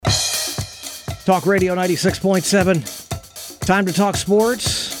Talk Radio 96.7. Time to talk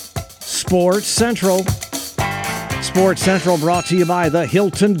sports. Sports Central. Sports Central brought to you by the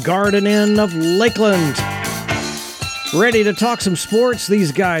Hilton Garden Inn of Lakeland. Ready to talk some sports?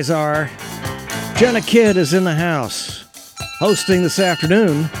 These guys are. Jenna Kidd is in the house. Hosting this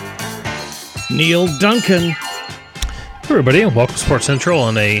afternoon, Neil Duncan. Hey everybody, and welcome to Sports Central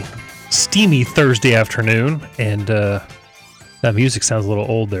on a steamy Thursday afternoon. And that music sounds a little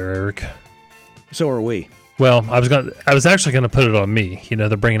old there, Eric. So are we. Well, I was actually gonna put it on me. You know,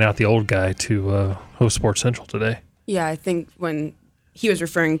 they're bringing out the old guy to host Sports Central today. Yeah, I think when he was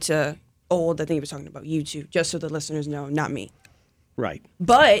referring to old, I think he was talking about you two, just so the listeners know, not me. Right.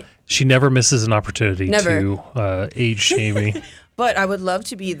 But she never misses an opportunity never. to age shame me. But I would love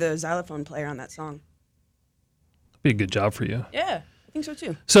to be the xylophone player on that song. Be a good job for you. Yeah, I think so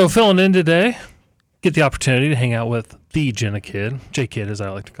too. So filling in today, get the opportunity to hang out with the Jenna Kidd, J Kidd as I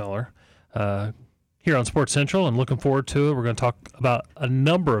like to call her, here on Sports Central, and looking forward to it. We're going to talk about a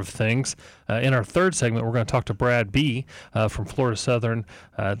number of things. In our third segment, we're going to talk to Brad B. From Florida Southern,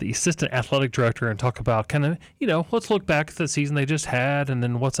 the assistant athletic director, and talk about kind of, let's look back at the season they just had and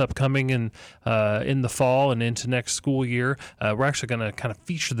then what's upcoming in the fall and into next school year. We're actually going to kind of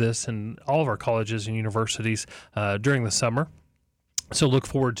feature this in all of our colleges and universities during the summer. So look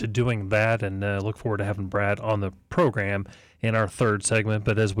forward to doing that, and look forward to having Brad on the program in our third segment.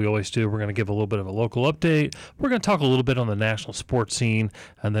 But as we always do, we're going to give a little bit of a local update. We're going to talk a little bit on the national sports scene,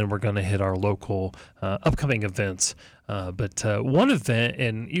 and then we're going to hit our local upcoming events. But one event,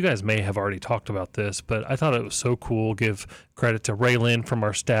 and you guys may have already talked about this, but I thought it was so cool. Give credit to Ray Lynn from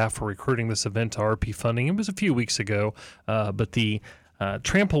our staff for recruiting this event to RP Funding. It was a few weeks ago, but the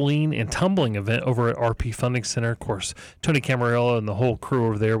trampoline and tumbling event over at RP Funding Center. Of course, Tony Camarella and the whole crew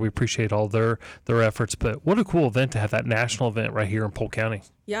over there, we appreciate all their efforts. But what a cool event to have that national event right here in Polk County.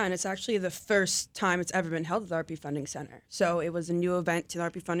 Yeah, and it's actually the first time it's ever been held at the RP Funding Center. So it was a new event to the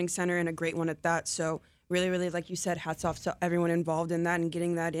RP Funding Center and a great one at that. So really, really, like you said, hats off to everyone involved in that and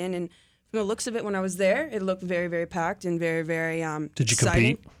getting that in. And from the looks of it, when I was there, it looked very, very packed and very, very Did you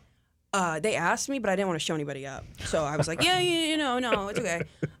exciting. compete? They asked me, but I didn't want to show anybody up. So I was like, no, it's okay.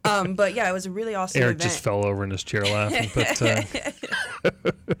 But yeah, it was a really awesome Eric event. just fell over in his chair laughing.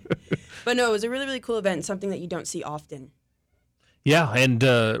 But no, it was a really, really cool event, something that you don't see often. Yeah, and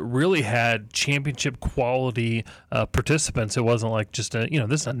really had championship quality participants. It wasn't like just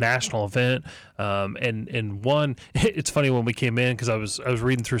this is a national event. And one, it's funny when we came in because I was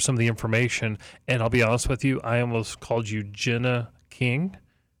reading through some of the information, and I'll be honest with you, I almost called you Jenna King.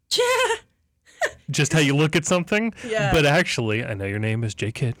 Just how you look at something. Yeah. But actually, I know your name is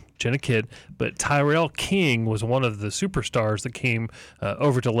Jenna Kidd, but Tyrell King was one of the superstars that came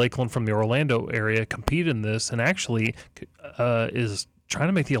over to Lakeland from the Orlando area, competed in this, and actually is trying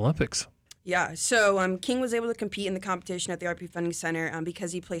to make the Olympics. Yeah, so King was able to compete in the competition at the RP Funding Center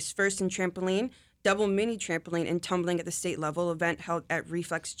because he placed first in trampoline, double mini trampoline, and tumbling at the state level event held at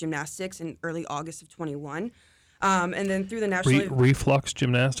Reflex Gymnastics in early August of 21. And then through the national reflux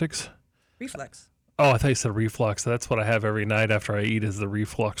gymnastics. Reflex. Oh, I thought you said reflux. That's what I have every night after I eat is the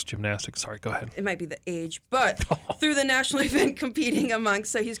reflux gymnastics. Sorry, go ahead. It might be the age, but through the national event he's competing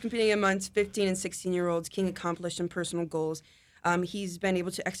amongst 15 and 16-year-olds, King accomplished some personal goals. He's been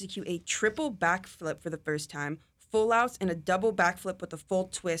able to execute a triple backflip for the first time, full outs, and a double backflip with a full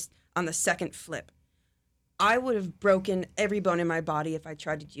twist on the second flip. I would have broken every bone in my body if I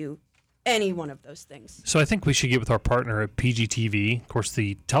tried to do any one of those things. So I think we should get with our partner at PGTV, of course,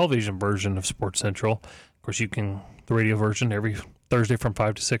 the television version of Sports Central. Of course, the radio version every Thursday from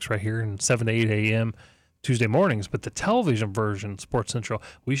 5 to 6 right here and 7 to 8 a.m. Tuesday mornings. But the television version, Sports Central,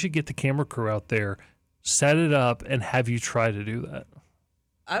 we should get the camera crew out there, set it up, and have you try to do that.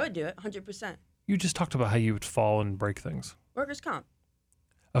 I would do it, 100%. You just talked about how you would fall and break things. Workers' comp.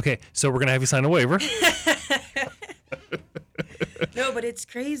 Okay, so we're going to have you sign a waiver. No, but it's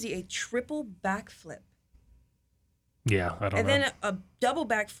crazy. A triple backflip. Yeah, I don't know. And then a double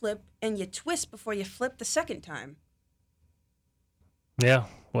backflip, and you twist before you flip the second time. Yeah,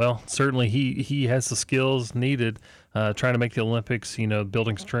 well, certainly he has the skills needed trying to make the Olympics,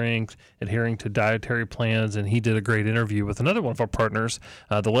 building strength, adhering to dietary plans, and he did a great interview with another one of our partners,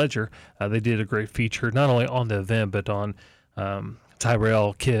 The Ledger. They did a great feature, not only on the event, but on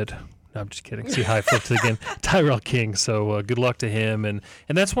Tyrell Kidd. No, I'm just kidding. See how I flipped it again. Tyrell King. So good luck to him. And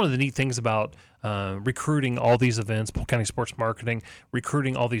that's one of the neat things about recruiting all these events, Polk County Sports Marketing,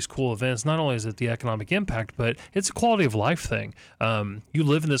 recruiting all these cool events. Not only is it the economic impact, but it's a quality of life thing. You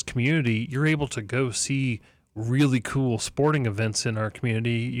live in this community, you're able to go see really cool sporting events in our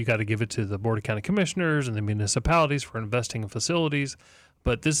community. You got to give it to the Board of County Commissioners and the municipalities for investing in facilities.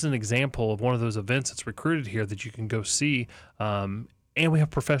 But this is an example of one of those events that's recruited here that you can go see. And we have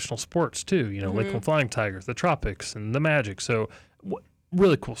professional sports too, Lakeland Flying Tigers, the Tropics, and the Magic. So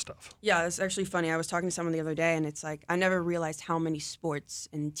really cool stuff. Yeah, it's actually funny. I was talking to someone the other day, and it's like I never realized how many sports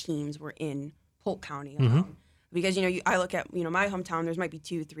and teams were in Polk County alone. Because, I look at, my hometown, there's might be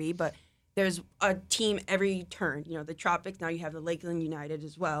 2, 3, but there's a team every turn. The Tropics, now you have the Lakeland United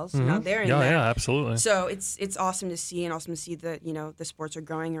as well. So now they're in there. Yeah, absolutely. So it's awesome to see, and awesome to see that, the sports are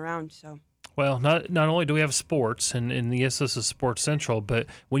growing around. So. Well, not only do we have sports, and yes, this is Sports Central, but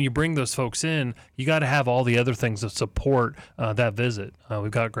when you bring those folks in, you got to have all the other things that support that visit.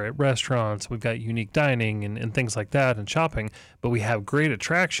 We've got great restaurants, we've got unique dining and things like that, and shopping, but we have great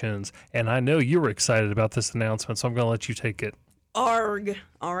attractions, and I know you were excited about this announcement, so I'm going to let you take it. Arg.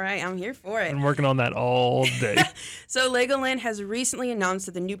 All right, I'm here for it. I'm working on that all day. So Legoland has recently announced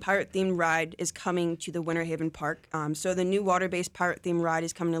that the new pirate-themed ride is coming to the Winter Haven Park. So the new water-based pirate-themed ride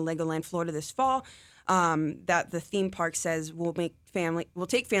is coming to Legoland, Florida this fall. That the theme park says will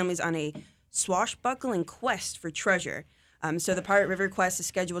take families on a swashbuckling quest for treasure. So the Pirate River Quest is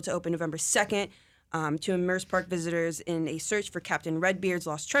scheduled to open November 2nd. To immerse park visitors in a search for Captain Redbeard's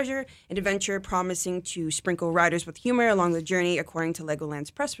lost treasure, an adventure promising to sprinkle riders with humor along the journey, according to Legoland's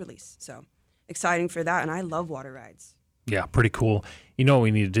press release. So exciting for that, and I love water rides. Yeah, pretty cool. You know what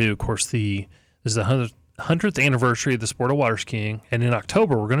we need to do? Of course, this is the 100th anniversary of the sport of water skiing, and in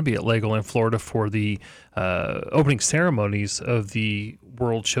October we're going to be at Legoland, Florida for the opening ceremonies of the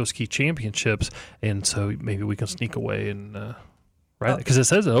World Show Ski Championships, and so maybe we can sneak away and right, because it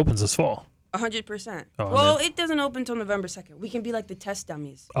says it opens this fall. 100%. Oh, well, it doesn't open until November 2nd. We can be like the test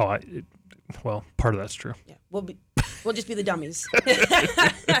dummies. Oh, well, part of that's true. Yeah, we'll just be the dummies.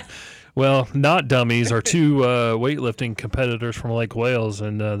 Well, not dummies are two weightlifting competitors from Lake Wales,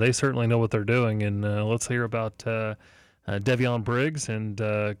 and they certainly know what they're doing. And let's hear about Devion Briggs and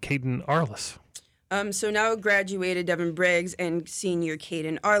Caden Arliss. So now graduated Devin Briggs and senior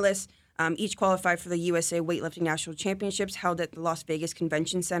Caden Arliss each qualified for the USA Weightlifting National Championships held at the Las Vegas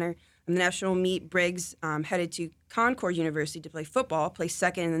Convention Center. In the national meet, Briggs headed to Concord University to play football, placed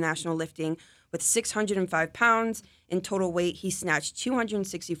second in the national lifting with 605 pounds. In total weight, he snatched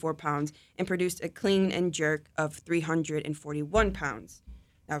 264 pounds and produced a clean and jerk of 341 pounds.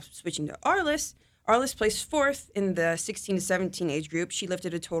 Now, switching to Arliss. Arliss placed fourth in the 16 to 17 age group. She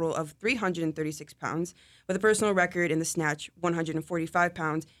lifted a total of 336 pounds, with a personal record in the snatch 145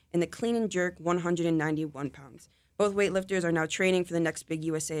 pounds, and the clean and jerk 191 pounds. Both weightlifters are now training for the next big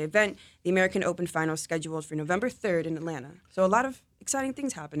USA event, the American Open Finals, scheduled for November 3rd in Atlanta. So a lot of exciting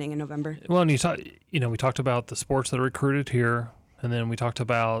things happening in November. Well, and we talked about the sports that are recruited here, and then we talked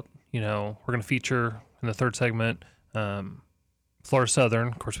about, we're going to feature in the third segment Florida Southern.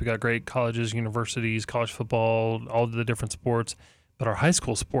 Of course, we got great colleges, universities, college football, all the different sports. But our high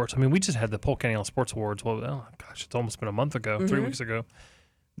school sports, we just had the Polk County Sports Awards. Well, it's almost been a month ago, 3 weeks ago.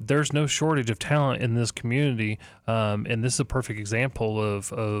 There's no shortage of talent in this community, and this is a perfect example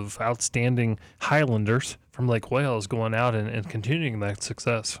of outstanding Highlanders from Lake Wales going out and continuing that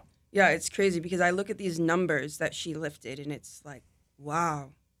success. Yeah, it's crazy because I look at these numbers that she lifted, and it's like,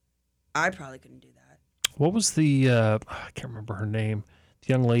 wow, I probably couldn't do that. What was the, I can't remember her name,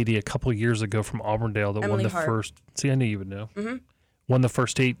 the young lady a couple years ago from Auburndale that Emily won the Hart. first, I knew you would know, Mm-hmm. won the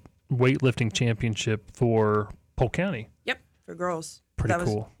first state weightlifting championship for Polk County. Yep, for girls. Pretty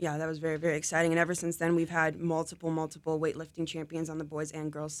cool. That was very, very exciting. And ever since then, we've had multiple weightlifting champions on the boys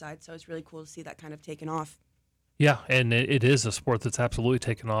and girls side. So it's really cool to see that kind of taken off. Yeah, and it is a sport that's absolutely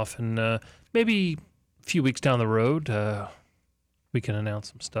taken off. And maybe a few weeks down the road, we can announce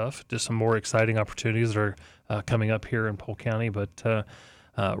some stuff, just some more exciting opportunities that are coming up here in Polk County. But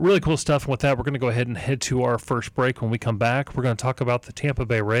really cool stuff. And with that, we're going to go ahead and head to our first break. When we come back, we're going to talk about the Tampa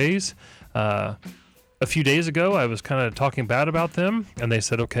Bay Rays. A few days ago, I was kind of talking bad about them, and they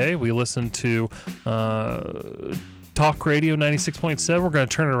said, okay, we listened to Talk Radio 96.7. We're going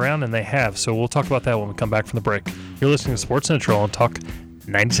to turn it around, and they have. So we'll talk about that when we come back from the break. You're listening to Sports Central on Talk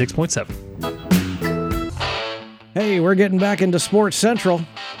 96.7. Hey, we're getting back into Sports Central.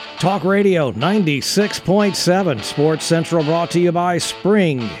 Talk Radio 96.7. Sports Central brought to you by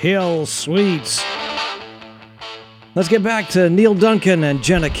Spring Hill Suites. Let's get back to Neil Duncan and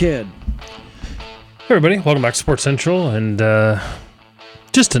Jenna Kidd. Hey everybody, welcome back to Sports Central, and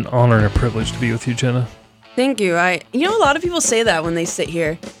just an honor and a privilege to be with you, Jenna. Thank you. A lot of people say that when they sit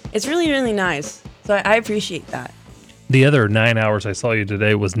here. It's really, really nice. So I appreciate that. The other 9 hours I saw you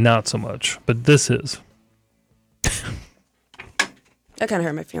today was not so much, but this is. That kind of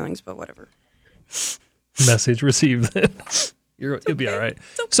hurt my feelings, but whatever. Message received. You'll be all right.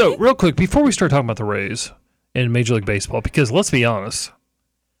 Okay. So real quick, before we start talking about the Rays and Major League Baseball, because let's be honest,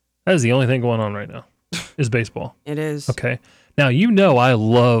 That is the only thing going on right now is baseball. It is. Okay. Now, I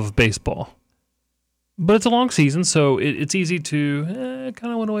love baseball. But it's a long season, so it's easy to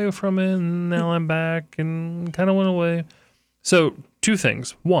kind of went away from it, and now I'm back and kind of went away. So, two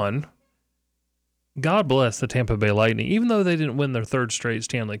things. One, God bless the Tampa Bay Lightning, even though they didn't win their third straight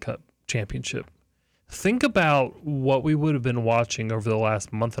Stanley Cup championship. Think about what we would have been watching over the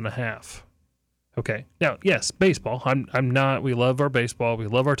last month and a half. Okay. Now, yes, baseball. I'm not. We love our baseball. We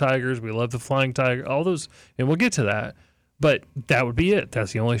love our Tigers. We love the Flying Tiger. All those, and we'll get to that. But that would be it.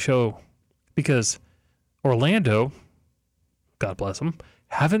 That's the only show, because Orlando, God bless them,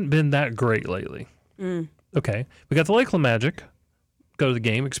 haven't been that great lately. Okay. We got the Lakeland Magic. Go to the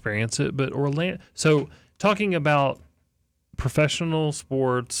game, experience it. But Orlando. So talking about professional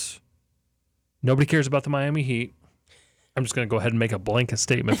sports, nobody cares about the Miami Heat. I'm just going to go ahead and make a blanket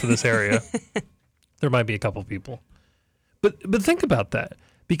statement for this area. There might be a couple people. But think about that.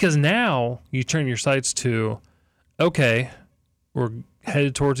 Because now you turn your sights to, okay, we're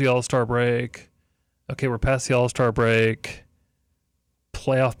headed towards the All-Star break. Okay, we're past the All-Star break.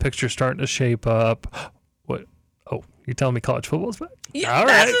 Playoff picture starting to shape up. What? Oh, you're telling me college football's back? Yeah, all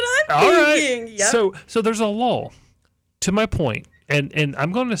that's right. what I'm all thinking. Right. Yep. So there's a lull. To my point, and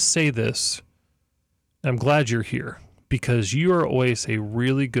I'm going to say this. I'm glad you're here, because you are always a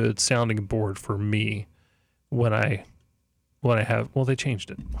really good sounding board for me when I have. Well, they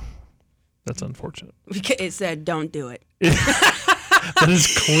changed it. That's unfortunate. It said, "Don't do it." That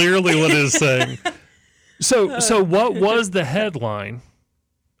is clearly what it is saying. So what was the headline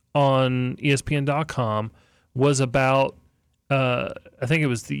on ESPN.com was about, I think it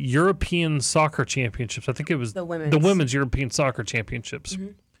was the European Soccer Championships. I think it was the Women's European Soccer Championships.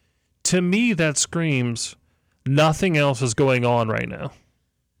 Mm-hmm. To me, that screams nothing else is going on right now.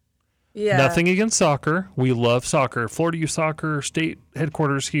 Yeah. Nothing against soccer. We love soccer. Florida Youth Soccer state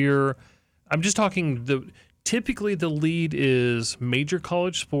headquarters here. I'm just talking typically the lead is major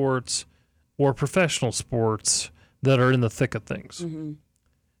college sports or professional sports that are in the thick of things. Mm-hmm.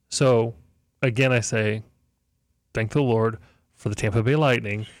 So, again, I say, thank the Lord for the Tampa Bay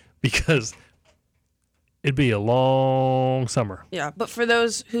Lightning, because it'd be a long summer. Yeah, but for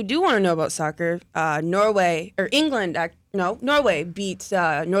those who do want to know about soccer, Norway beat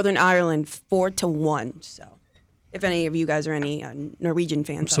Northern Ireland 4-1. So, if any of you guys are any Norwegian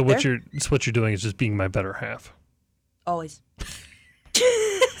fans, So out what there, you're doing is just being my better half. always.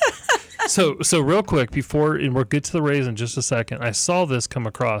 So real quick and we'll get to the Rays in just a second. I saw this come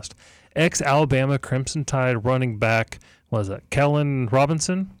across. Ex-Alabama Crimson Tide running back, what is that, Kellen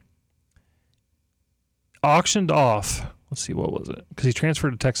Robinson, auctioned off. Let's see, what was it? Because he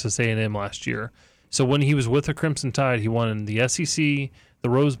transferred to Texas A&M last year. So when he was with the Crimson Tide, he won the SEC, the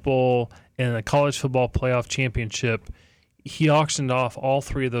Rose Bowl, and the College Football Playoff Championship. He auctioned off all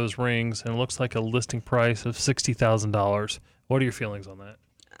three of those rings, and it looks like a listing price of $60,000. What are your feelings on that?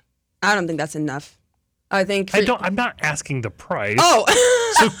 I don't think that's enough. I think I'm not asking the price. Oh,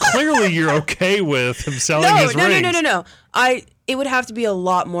 so clearly you're okay with him selling his rings. No. It would have to be a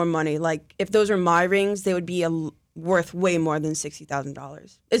lot more money. Like, if those were my rings, they would be worth way more than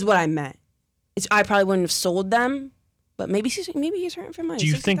 $60,000. Is what I meant. I probably wouldn't have sold them, but maybe he's hurting for money. Do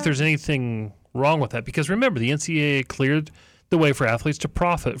you think there's anything wrong with that? Because remember, the NCAA cleared the way for athletes to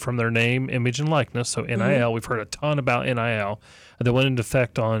profit from their name, image, and likeness. So NIL, mm-hmm. We've heard a ton about NIL. That went into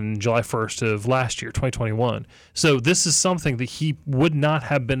effect on July 1st of last year, 2021. So this is something that he would not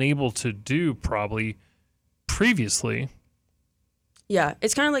have been able to do probably previously. Yeah,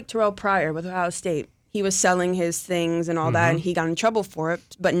 it's kind of like Terrell Pryor with Ohio State. He was selling his things and all mm-hmm. that, and he got in trouble for it.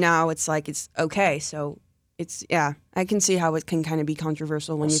 But now it's like it's okay. So I can see how it can kind of be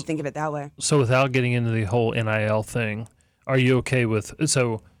controversial when you think of it that way. So without getting into the whole NIL thing, are you okay with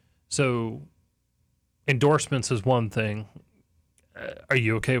so endorsements is one thing. Are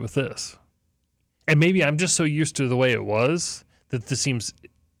you okay with this? And maybe I'm just so used to the way it was that this seems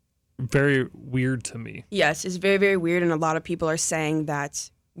very weird to me. Yes, it's very, very weird, and a lot of people are saying that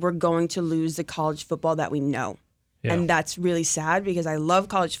we're going to lose the college football that we know. Yeah. And that's really sad, because I love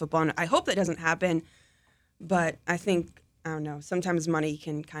college football, and I hope that doesn't happen. But I think, I don't know, sometimes money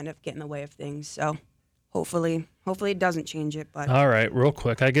can kind of get in the way of things. So hopefully it doesn't change it. But all right, real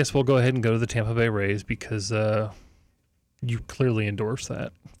quick, I guess we'll go ahead and go to the Tampa Bay Rays, because you clearly endorse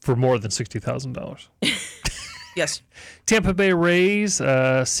that for more than $60,000. Yes. Tampa Bay Rays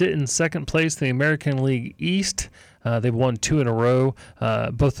sit in second place in the American League East. They've won 2 in a row.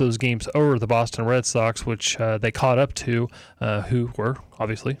 Both those games over the Boston Red Sox, which they caught up to, who were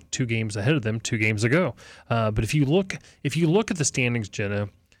obviously 2 games ahead of them 2 games ago. But if you look at the standings, Jenna,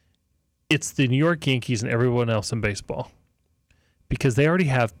 it's the New York Yankees and everyone else in baseball. because they already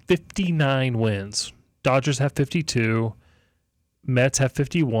have 59 wins. Dodgers have 52. Mets have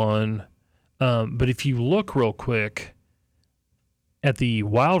 51. But if you look real quick at the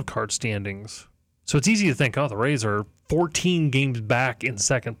wild card standings, so it's easy to think, the Rays are 14 games back in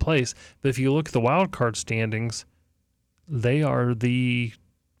second place. But if you look at the wild card standings, they are in the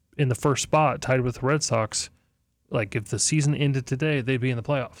first spot, tied with the Red Sox. Like, if the season ended today, they'd be in the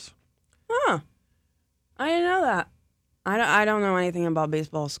playoffs. Huh. I didn't know that. I don't know anything about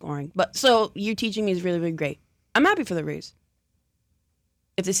baseball scoring. But so you teaching me is really, really great. I'm happy for the Rays.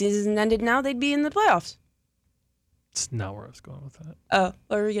 If the season ended now, they'd be in the playoffs. It's not where I was going with that. Oh,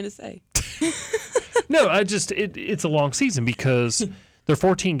 what were we going to say? No, it's a long season because they're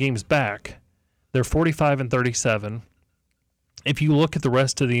 14 games back. They're 45 and 37. If you look at the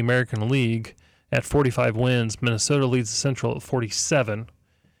rest of the American League at 45 wins, Minnesota leads the Central at 47.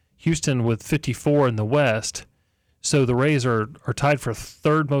 Houston with 54 in the West. So the Rays are tied for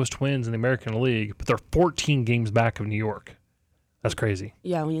third most wins in the American League, but they're 14 games back of New York. That's crazy.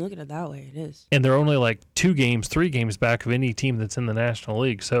 Yeah, when you look at it that way, it is. And they're only like 3 games back of any team that's in the National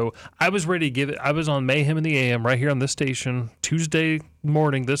League. So I was ready to give it. I was on Mayhem in the AM right here on this station Tuesday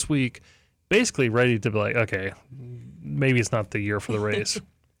morning this week, basically ready to be like, okay, maybe it's not the year for the Rays.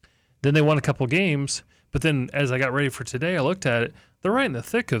 Then they won a couple games, but then as I got ready for today, I looked at it. They're right in the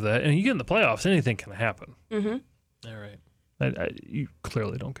thick of that, and you get in the playoffs, anything can happen. Mm-hmm. All right. You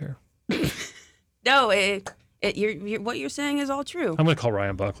clearly don't care. No, what you're saying is all true. I'm going to call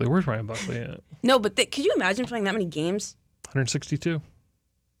Ryan Buckley. Where's Ryan Buckley at? No, but could you imagine playing that many games? 162.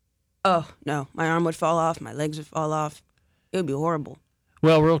 Oh, no. My arm would fall off. My legs would fall off. It would be horrible.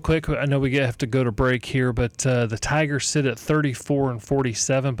 Well, real quick, I know we have to go to break here, but the Tigers sit at 34 and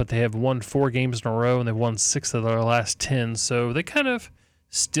 47, but they have won 4 games in a row, and they've won 6 of their last 10. So they kind of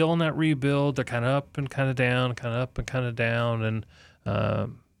still in that rebuild. They're kind of up and kind of down, kind of up and kind of down, and they're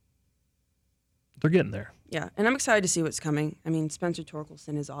getting there. Yeah, and I'm excited to see what's coming. I mean, Spencer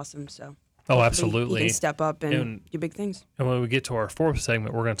Torkelson is awesome, so. Oh, absolutely. He can step up and do big things. And when we get to our fourth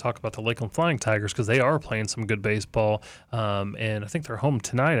segment, we're going to talk about the Lakeland Flying Tigers because they are playing some good baseball. And I think they're home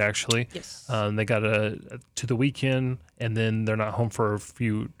tonight, actually. Yes. They got to the weekend, and then they're not home for a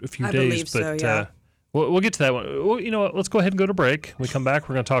few days. I believe so, yeah. We'll get to that one. Well, you know what? Let's go ahead and go to break. When we come back,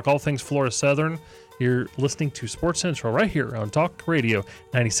 we're going to talk all things Florida Southern. You're listening to Sports Central right here on Talk Radio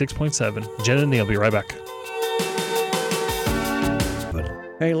 96.7. Jen and Neil will be right back.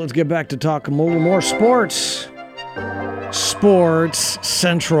 Hey, let's get back to talking a little more sports. Sports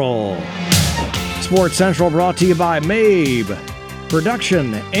Central. Sports Central brought to you by Mabe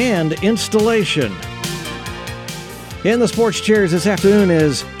Production and Installation. In the sports chairs this afternoon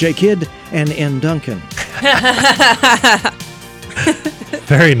is J. Kidd and N. Duncan.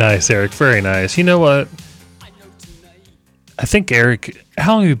 Very nice, Eric. Very nice. You know what? I think Eric,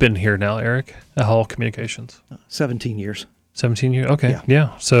 how long have you been here now, Eric, at Hall Communications? 17 years. 17 years? Okay.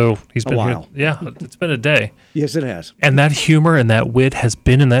 Yeah. So he's been a while. Here. Yeah. It's been a day. Yes, it has. And that humor and that wit has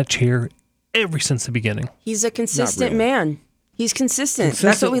been in that chair ever since the beginning. He's a consistent man. He's consistent.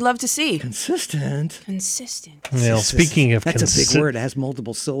 That's what we love to see. Consistent. Well, speaking of that's a big word. It has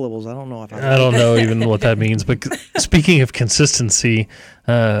multiple syllables. I don't know if I don't know even what that means. But speaking of consistency,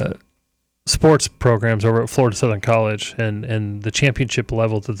 sports programs over at Florida Southern College and the championship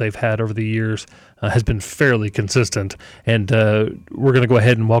level that they've had over the years has been fairly consistent. And we're going to go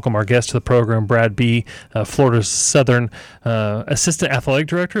ahead and welcome our guest to the program, Brad B., Florida Southern Assistant Athletic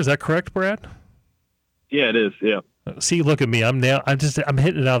Director. Is that correct, Brad? Yeah, it is. Yeah. See, look at me. I'm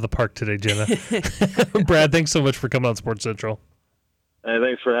hitting it out of the park today, Jenna. Brad, thanks so much for coming on Sports Central. Hey,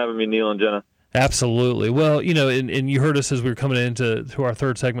 thanks for having me, Neil and Jenna. Absolutely. Well, you know, and you heard us as we were coming into our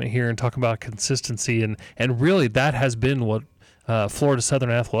third segment here and talking about consistency, and really that has been what Florida Southern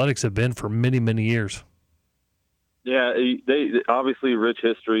Athletics have been for many, many years. Yeah, they obviously rich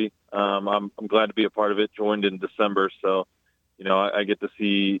history. I'm glad to be a part of it. Joined in December, so you know I get to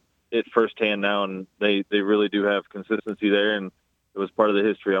see it firsthand now, and they really do have consistency there, and it was part of the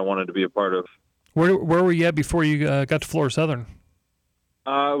history I wanted to be a part of. Where were you at before you got to Florida Southern?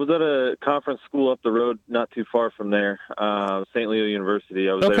 I was at a conference school up the road, not too far from there, St. Leo University.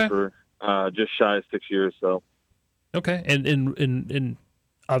 I was there for just shy of 6 years. So, okay, and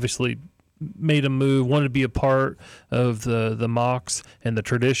obviously made a move, wanted to be a part of the Mocs and the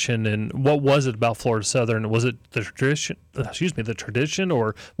tradition. And what was it about Florida Southern? Was it the tradition? The tradition,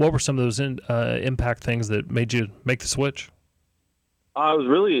 or what were some of those impact things that made you make the switch? It was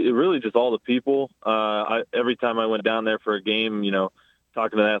really just all the people. Every time I went down there for a game, you know,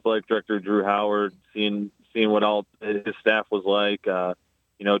 talking to the athletic director, Drew Howard, seeing what all his staff was like,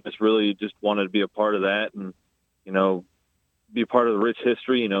 you know, just wanted to be a part of that. And, you know, be part of the rich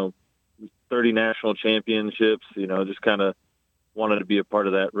history, 30 national championships, just kind of wanted to be a part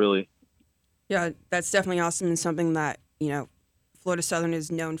of that, really. Yeah, that's definitely awesome, and something that, Florida Southern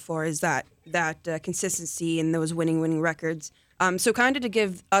is known for is that consistency and those winning records. So kind of to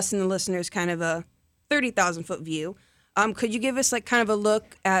give us and the listeners kind of a 30,000-foot view, could you give us like kind of a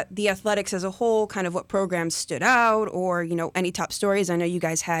look at the athletics as a whole, kind of what programs stood out, or, any top stories? I know you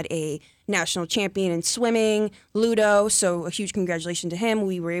guys had a national champion in swimming, Ludo, so a huge congratulations to him.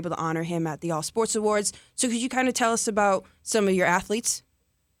 We were able to honor him at the All Sports Awards. So could you kind of tell us about some of your athletes?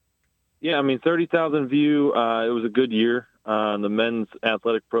 Yeah, 30,000 view, it was a good year. The men's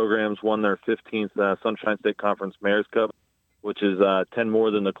athletic programs won their 15th Sunshine State Conference Mayor's Cup, which is 10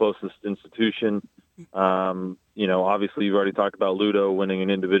 more than the closest institution. Obviously you've already talked about Ludo winning an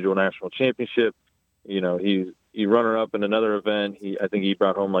individual national championship. He runner-up in another event. I think he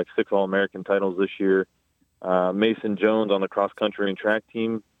brought home like 6 All-American titles this year. Mason Jones on the cross-country and track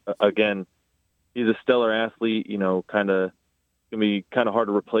team. Again, he's a stellar athlete, kind of going to be kind of hard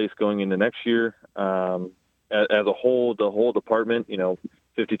to replace going into next year. As a whole, the whole department,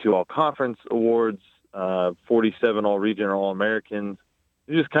 52 all-conference awards, 47 all-regional all-Americans.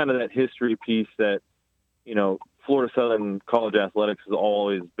 It's just kind of that history piece that, Florida Southern college athletics has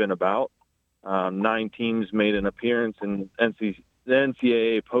always been about. 9 teams made an appearance in the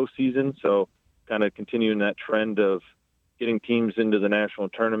NCAA postseason, so kind of continuing that trend of getting teams into the national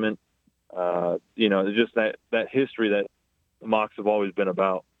tournament. It's just that history that the Mocs have always been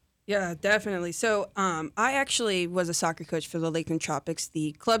about. Yeah, definitely. So I actually was a soccer coach for the Lakeland Tropics,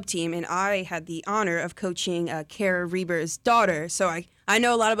 the club team, and I had the honor of coaching Kara Reber's daughter. So I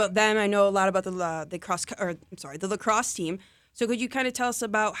know a lot about them. I know a lot about the lacrosse team. So could you kind of tell us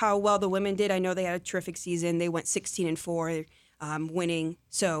about how well the women did? I know they had a terrific season. They went 16-4, winning.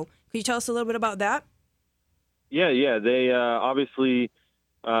 So could you tell us a little bit about that? Yeah. They obviously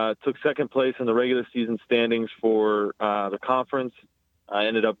took second place in the regular season standings for the conference. I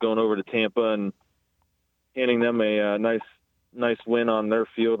ended up going over to Tampa and handing them a nice win on their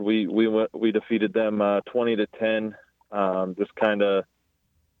field. We defeated them 20-10, just kind of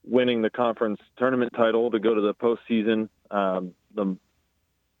winning the conference tournament title to go to the postseason.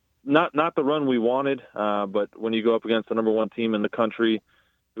 Not the run we wanted, but when you go up against the number 1 team in the country,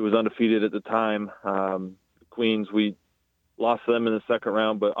 who was undefeated at the time, Queens, we lost to them in the second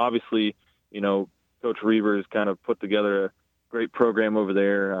round. But obviously, Coach Reber has kind of put together a great program over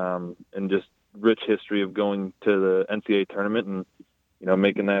there, and just rich history of going to the NCAA tournament and,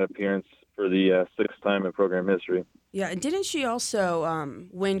 making that appearance for the 6th time in program history. Yeah, and didn't she also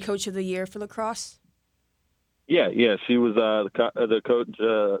win Coach of the Year for lacrosse? Yeah, she was the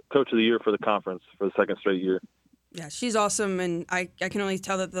coach of the year for the conference for the 2nd straight year. Yeah, she's awesome, and I can only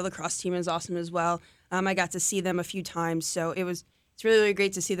tell that the lacrosse team is awesome as well. I got to see them a few times, so it's really, really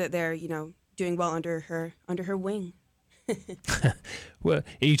great to see that they're doing well under her wing. Well,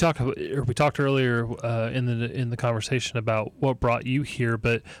 we talked earlier in the conversation about what brought you here,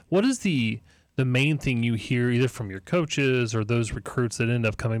 but what is the main thing you hear either from your coaches or those recruits that end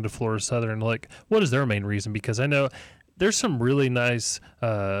up coming to Florida Southern? Like, what is their main reason? Because I know there's some really nice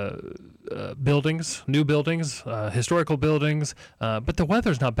buildings, new buildings, historical buildings, but the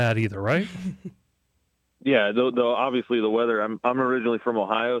weather's not bad either, right? Yeah, though obviously the weather. I'm originally from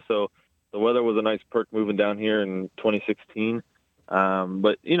Ohio, so the weather was a nice perk moving down here in 2016.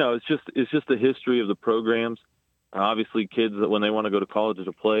 But it's just the history of the programs. Obviously, kids that when they want to go to college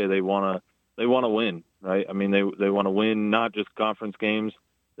to play, they want to win, right? They want to win not just conference games.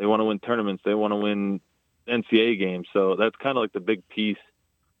 They want to win tournaments. They want to win NCAA games. So that's kind of like the big piece.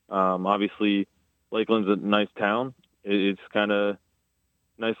 Obviously, Lakeland's a nice town. It's kind of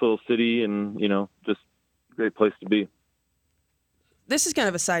nice little city, and just a great place to be. This is kind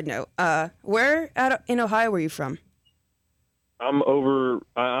of a side note. Where in Ohio were you from? I'm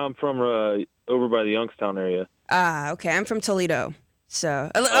from over by the Youngstown area. Ah, okay. I'm from Toledo.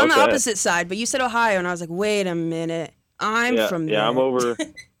 So on the opposite side, but you said Ohio, and I was like, wait a minute. I'm from there. Yeah, I'm over.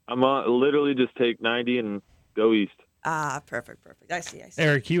 I'm literally just take 90 and go east. Ah, perfect. I see.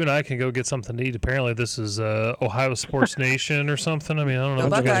 Eric, you and I can go get something to eat. Apparently, this is Ohio Sports Nation or something. I don't know. Go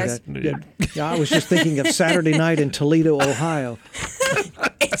Buckeyes. Yeah, I was just thinking of Saturday night in Toledo, Ohio.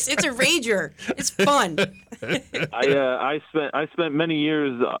 It's a rager. It's fun. I spent many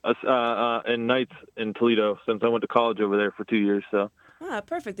years and nights in Toledo since I went to college over there for 2 years. So.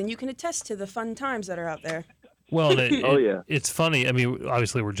 Perfect. Then you can attest to the fun times that are out there. Well, yeah. It's funny.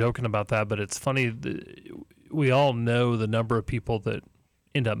 Obviously, we're joking about that, but it's funny. We all know the number of people that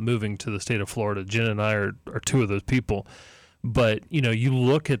end up moving to the state of Florida. Jen and I are 2 of those people. But, you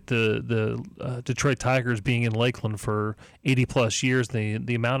look at the Detroit Tigers being in Lakeland for 80-plus years,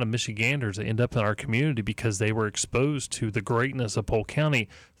 the amount of Michiganders that end up in our community because they were exposed to the greatness of Polk County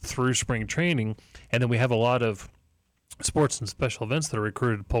through spring training. And then we have a lot of sports and special events that are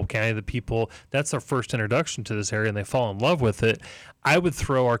recruited to Polk County. The people, that's their first introduction to this area, and they fall in love with it. I would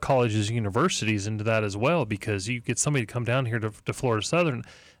throw our colleges and universities into that as well, because you get somebody to come down here to Florida Southern,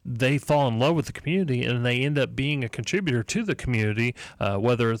 they fall in love with the community, and they end up being a contributor to the community,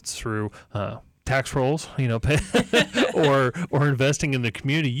 whether it's through tax rolls, or investing in the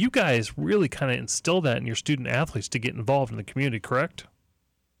community. You guys really kind of instill that in your student athletes to get involved in the community, correct?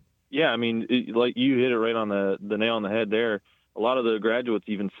 Yeah, I mean, like you hit it right on the nail on the head there. A lot of the graduates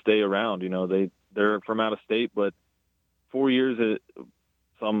even stay around. They're from out of state, but 4 years,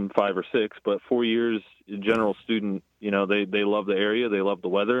 some 5 or 6, but 4 years general student. They love the area, they love the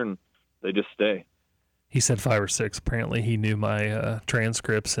weather, and they just stay. He said 5 or 6. Apparently, he knew my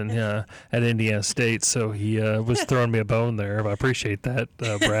transcripts at Indiana State, so he was throwing me a bone there. I appreciate that,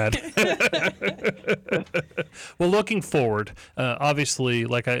 Brad. Well, looking forward, obviously,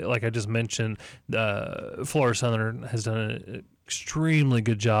 like I just mentioned, Florida Southern has done an extremely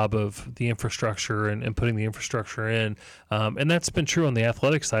good job of the infrastructure and putting the infrastructure in, and that's been true on the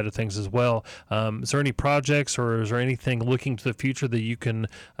athletic side of things as well. Is there any projects or is there anything looking to the future that you can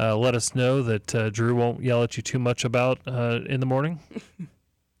let us know that Drew won't yell at you too much about in the morning?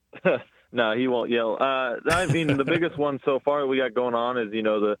 No, he won't yell. I mean, the biggest one so far we got going on is,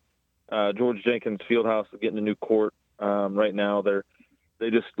 the George Jenkins Fieldhouse is getting a new court right now. They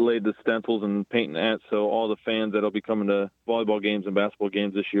just laid the stencils and painting that, so all the fans that'll be coming to volleyball games and basketball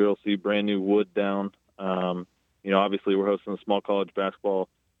games this year will see brand new wood down. Obviously we're hosting the Small College Basketball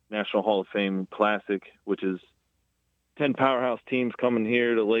National Hall of Fame Classic, which is 10 powerhouse teams coming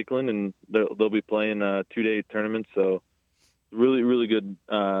here to Lakeland, and they'll be playing 2-day tournaments. So really, really good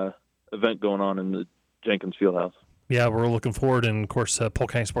event going on in the Jenkins Fieldhouse. Yeah, we're looking forward, and of course,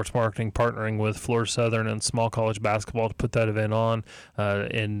 Polk County Sports Marketing partnering with Florida Southern and Small College Basketball to put that event on,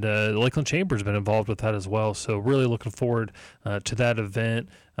 and the Lakeland Chamber has been involved with that as well. So really looking forward to that event.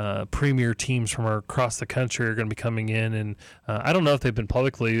 Premier teams from across the country are going to be coming in, and I don't know if they've been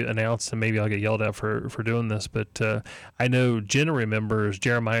publicly announced, and maybe I'll get yelled at for doing this, but I know Jenna remembers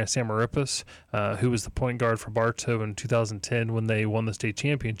Jeremiah Samarippis, who was the point guard for Bartow in 2010 when they won the state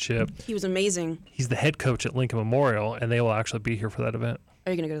championship. He was amazing. He's the head coach at Lincoln Memorial, and they will actually be here for that event.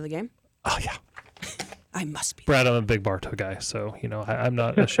 Are you going to go to the game? Oh, yeah. I must be. Brad, I'm a big Bartow guy, so I'm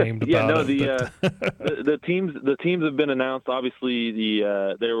not ashamed about it. The teams have been announced. Obviously,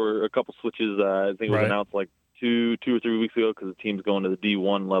 there were a couple switches. I think it was announced like 2 or 3 weeks ago because the team's going to the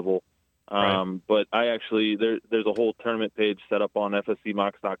D1 level. But I actually there's a whole tournament page set up on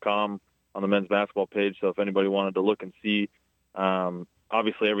FSCMox.com on the men's basketball page. So if anybody wanted to look and see,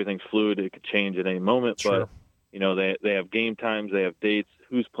 obviously everything's fluid; it could change at any moment. Sure. But they have game times, they have dates,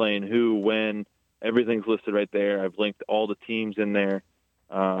 who's playing who, when. Everything's listed right there. I've linked all the teams in there.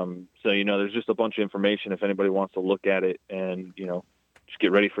 So, there's just a bunch of information if anybody wants to look at it and, just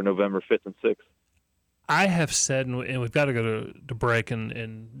get ready for November 5th and 6th. I have said, and we've got to go to break,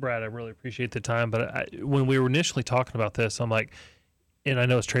 and Brad, I really appreciate the time, but when we were initially talking about this, I'm like, and I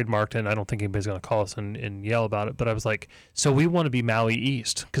know it's trademarked, and I don't think anybody's going to call us and yell about it, but I was like, so we want to be Maui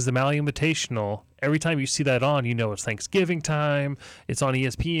East, because the Maui Invitational, every time you see that on, it's Thanksgiving time, it's on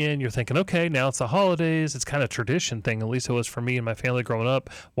ESPN, you're thinking, okay, now it's the holidays, it's kind of a tradition thing, at least it was for me and my family growing up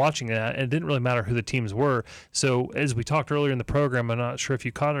watching that, and it didn't really matter who the teams were. So as we talked earlier in the program, I'm not sure if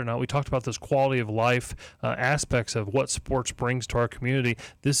you caught it or not, we talked about this quality of life aspects of what sports brings to our community.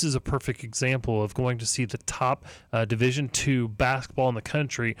 This is a perfect example of going to see the top Division II basketball in the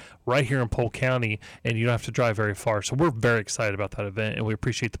country right here in Polk County, and you don't have to drive very far. So we're very excited about that event, and we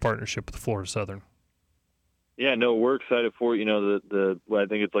appreciate the partnership with Florida Southern. Yeah, no, we're excited for it. I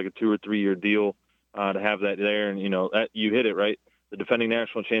think it's like a 2 or 3 year deal to have that there, and that, you hit it right. The defending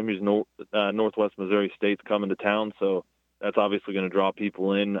national champions, Northwest Missouri State's coming to town, so that's obviously going to draw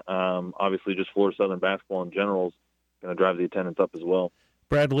people in. Obviously, just Florida Southern basketball in general is going to drive the attendance up as well.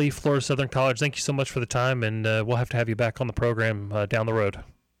 Brad Lee, Florida Southern College, thank you so much for the time, and we'll have to have you back on the program down the road.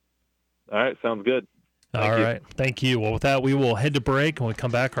 All right, sounds good. All right. Thank you. Well, with that, we will head to break. When we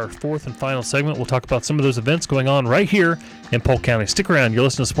come back, our fourth and final segment, we'll talk about some of those events going on right here in Polk County. Stick around. You're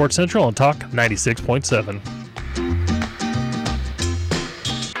listening to Sports Central on Talk 96.7.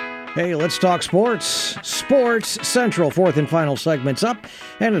 Hey, let's talk sports. Sports Central, fourth and final segment's up,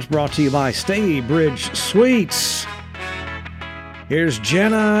 and it's brought to you by Staybridge Suites. Here's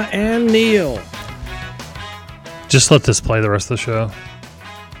Jenna and Neil. Just let this play the rest of the show.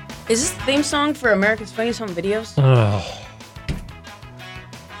 Is this the theme song for America's Funniest Home Videos? Oh.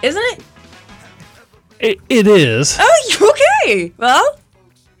 Isn't it? It is. Oh, okay. Well,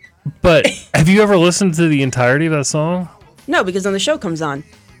 But have you ever listened to the entirety of that song? no, because then the show comes on.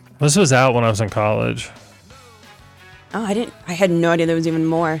 This was out when I was in college. Oh, I didn't. I had no idea there was even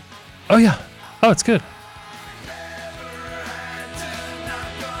more. Oh yeah. Oh, it's good.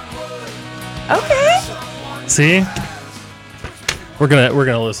 Okay. See? We're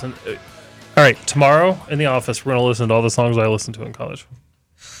gonna listen. All right, tomorrow in the office, we're gonna listen to all the songs I listened to in college.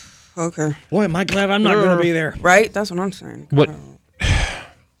 Okay. Boy, am I glad I'm not going to be there. Right? That's what I'm saying. What? All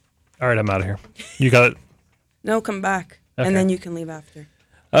right, I'm out of here. You got it. No, come back. Okay. And then you can leave after.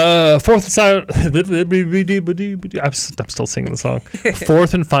 Fourth and final. I'm still singing the song.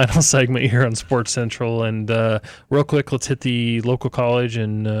 Fourth and final segment here on Sports Central, and real quick, let's hit the local college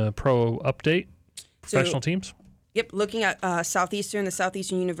and pro update. Professional teams. Yep, looking at Southeastern, the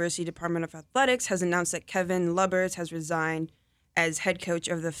Southeastern University Department of Athletics has announced that Kevin Lubbers has resigned as head coach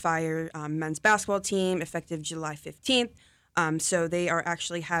of the Fire men's basketball team effective July 15th. So they are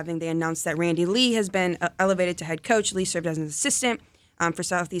actually they announced that Randy Lee has been elevated to head coach. Lee served as an assistant for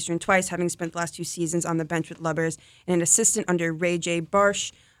Southeastern twice, having spent the last 2 seasons on the bench with Lubbers, and an assistant under Ray J.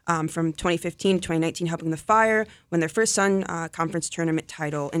 Barsh from 2015 to 2019, helping the Fire win their first Sun Conference tournament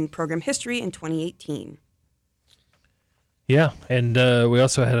title in program history in 2018. Yeah, and we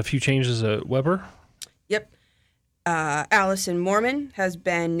also had a few changes at Weber. Yep. Allison Mormon has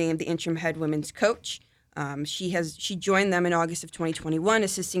been named the interim head women's coach. She joined them in August of 2021,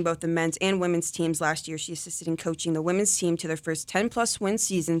 assisting both the men's and women's teams last year. She assisted in coaching the women's team to their first 10-plus win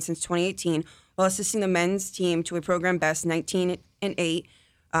season since 2018, while assisting the men's team to a program best 19-8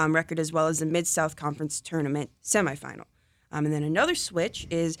 record, as well as the Mid-South Conference Tournament semifinal. And then another switch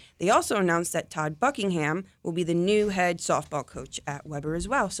is they also announced that Todd Buckingham will be the new head softball coach at Weber as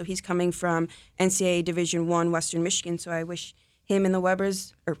well. So he's coming from NCAA Division I Western Michigan. So I wish him and the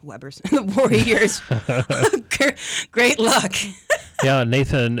the Warriors great luck. Yeah,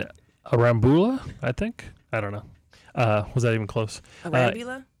 Nathan Arambula, I think. I don't know. Was that even close?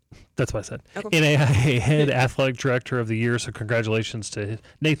 Arambula? That's what I said. Okay. NAIA Head Athletic Director of the Year. So congratulations to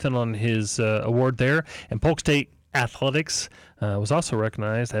Nathan on his award there. And Polk State Athletics was also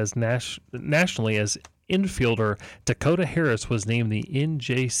recognized as nationally as infielder. Dakota Harris was named the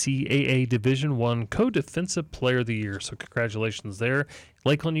NJCAA Division I Co-Defensive Player of the Year. So congratulations there.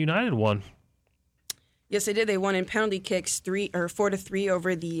 Lakeland United won. Yes, they did. They won in penalty kicks 4-3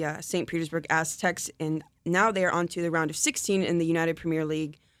 over the St. Petersburg Aztecs, and now they are on to the round of 16 in the United Premier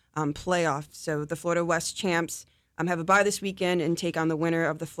League playoff. So the Florida West champs have a bye this weekend and take on the winner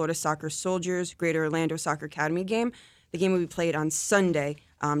of the Florida Soccer Soldiers Greater Orlando Soccer Academy game. The game will be played on Sunday,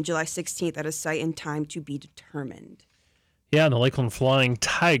 July 16th, at a site and time to be determined. Yeah, and the Lakeland Flying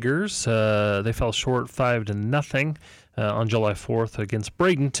Tigers, they fell short 5-0 on July 4th against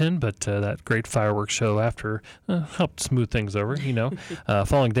Bradenton, but that great fireworks show after helped smooth things over,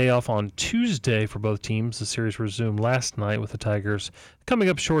 Following day off on Tuesday for both teams. The series resumed last night with the Tigers coming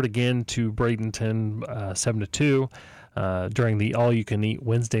up short again to Bradenton 7-2. During the all-you-can-eat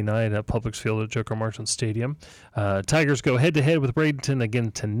Wednesday night at Publix Field at Joker Marchant Stadium. Tigers go head-to-head with Bradenton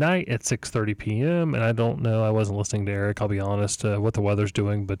again tonight at 6:30 p.m., and I don't know, I wasn't listening to Eric, I'll be honest, what the weather's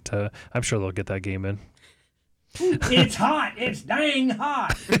doing, but I'm sure they'll get that game in. It's hot. It's dang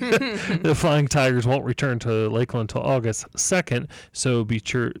hot. The Flying Tigers won't return to Lakeland until August 2nd, so be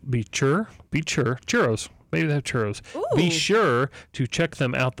churros. Maybe they have churros. Ooh. Be sure to check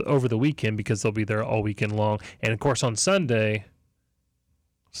them out over the weekend because they'll be there all weekend long. And, of course, on Sunday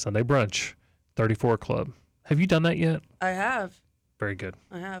brunch, 34 Club. Have you done that yet? I have. Very good.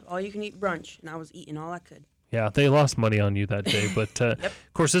 I have. All-you-can-eat brunch, and I was eating all I could. Yeah, they lost money on you that day. But, Yep.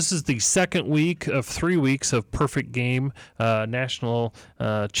 Of course, this is the second week of 3 weeks of Perfect Game National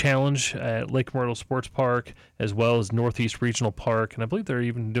Challenge at Lake Myrtle Sports Park, as well as Northeast Regional Park. And I believe they're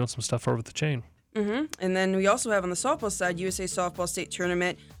even doing some stuff over the chain. Mm-hmm. And then we also have on the softball side, USA Softball State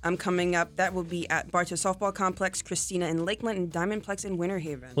Tournament coming up. That will be at Bartow Softball Complex, Christina in Lakeland, and Diamondplex in Winter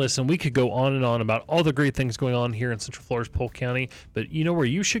Haven. Listen, we could go on and on about all the great things going on here in Central Florida's Polk County, but you know where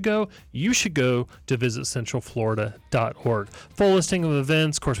you should go? You should go to visit centralflorida.org. Full listing of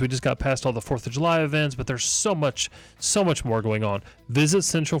events. Of course, we just got past all the 4th of July events, but there's so much more going on. Visit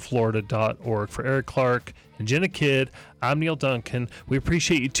centralflorida.org. For Eric Clark and Jenna Kidd, I'm Neil Duncan. We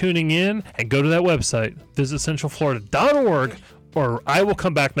appreciate you tuning in, and go to that website, visit centralflorida.org, or I will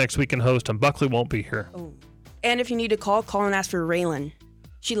come back next week and host, and Buckley won't be here. Oh. And if you need to call and ask for Raylan.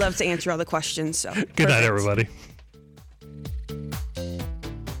 She loves to answer all the questions. So Good night, everybody.